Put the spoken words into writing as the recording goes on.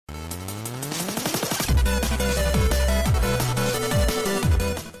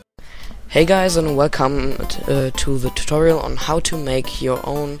Hey guys, and welcome to the tutorial on how to make your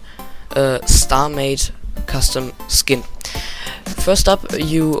own Starmade custom skin. First up,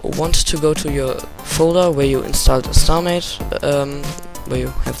 you want to go to your folder where you installed Starmade, where you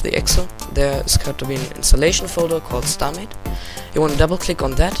have the exe. There is going to be an installation folder called Starmade. You want to double click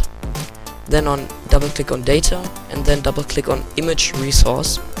on that, then double click on data, and then double click on image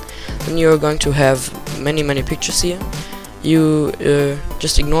resource. Then you're going to have many pictures here. You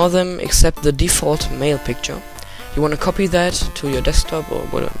just ignore them except the default male picture. You want to copy that to your desktop or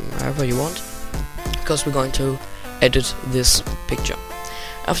wherever you want, because we're going to edit this picture.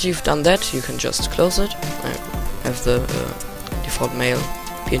 After you've done that, you can just close it. I have the default male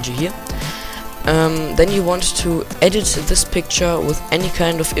PNG here. Then you want to edit this picture with any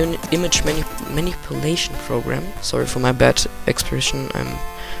kind of image manipulation program. Sorry for my bad expression, I'm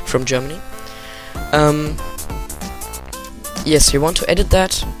from Germany. Yes, you want to edit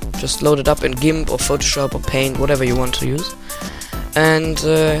that, just load it up in GIMP or Photoshop or Paint, whatever you want to use. And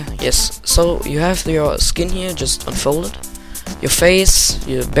yes, so you have your skin here, just unfold it. Your face,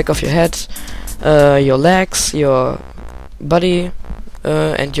 your back of your head, your legs, your body,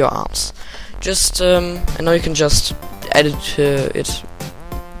 and your arms. Just, and now you can just edit it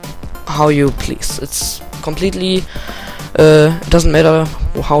how you please. It's completely, it doesn't matter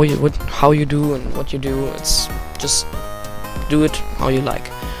how you do and what you do, it's just do it how you like.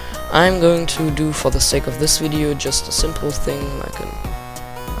 I'm going to do, for the sake of this video, just a simple thing like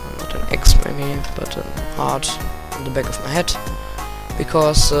not an X maybe, but a heart on the back of my head,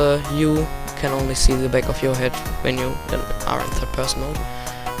 because you can only see the back of your head when you are in third person mode,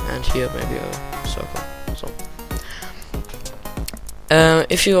 and here maybe a circle. So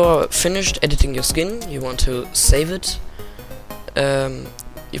if you are finished editing your skin, you want to save it.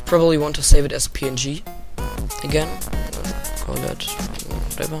 You probably want to save it as a PNG again. Call that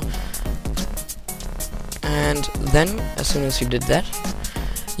whatever. And then, as soon as you did that,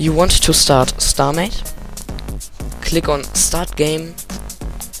 you want to start Starmade. Click on Start Game,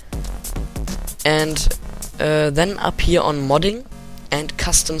 and then up here on Modding and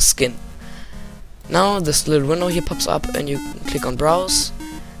Custom Skin. Now this little window here pops up, and you click on Browse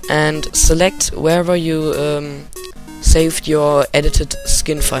and select wherever you saved your edited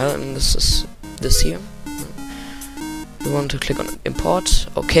skin file, and this is this here. We want to click on Import,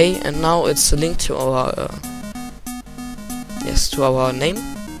 OK, and now it's linked to our to our name.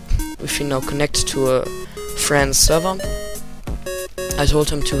 If we now connect to a friend's server, I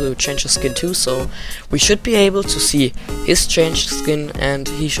told him to change his skin too, so we should be able to see his changed skin, and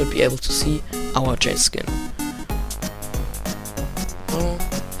he should be able to see our changed skin. Oh,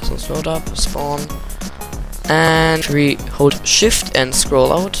 let's load up, spawn, and if we hold Shift and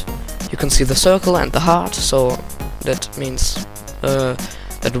scroll out, you can see the circle and the heart, so that means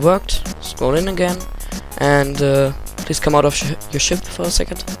that worked. Scroll in again, and please come out of your ship for a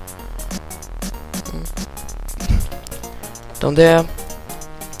second. Down there.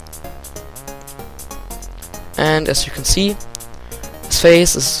 And as you can see, his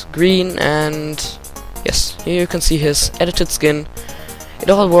face is green, and yes, here you can see his edited skin.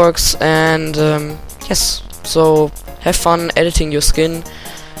 It all works, and yes, so have fun editing your skin.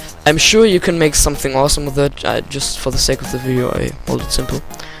 I'm sure you can make something awesome with it. Just for the sake of the video, I hold it simple.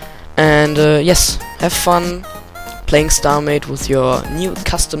 And yes, have fun playing Starmade with your new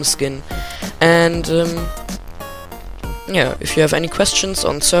custom skin. And yeah, if you have any questions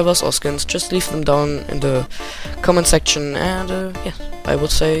on servers or skins, just leave them down in the comment section. And yeah, I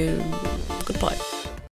would say goodbye.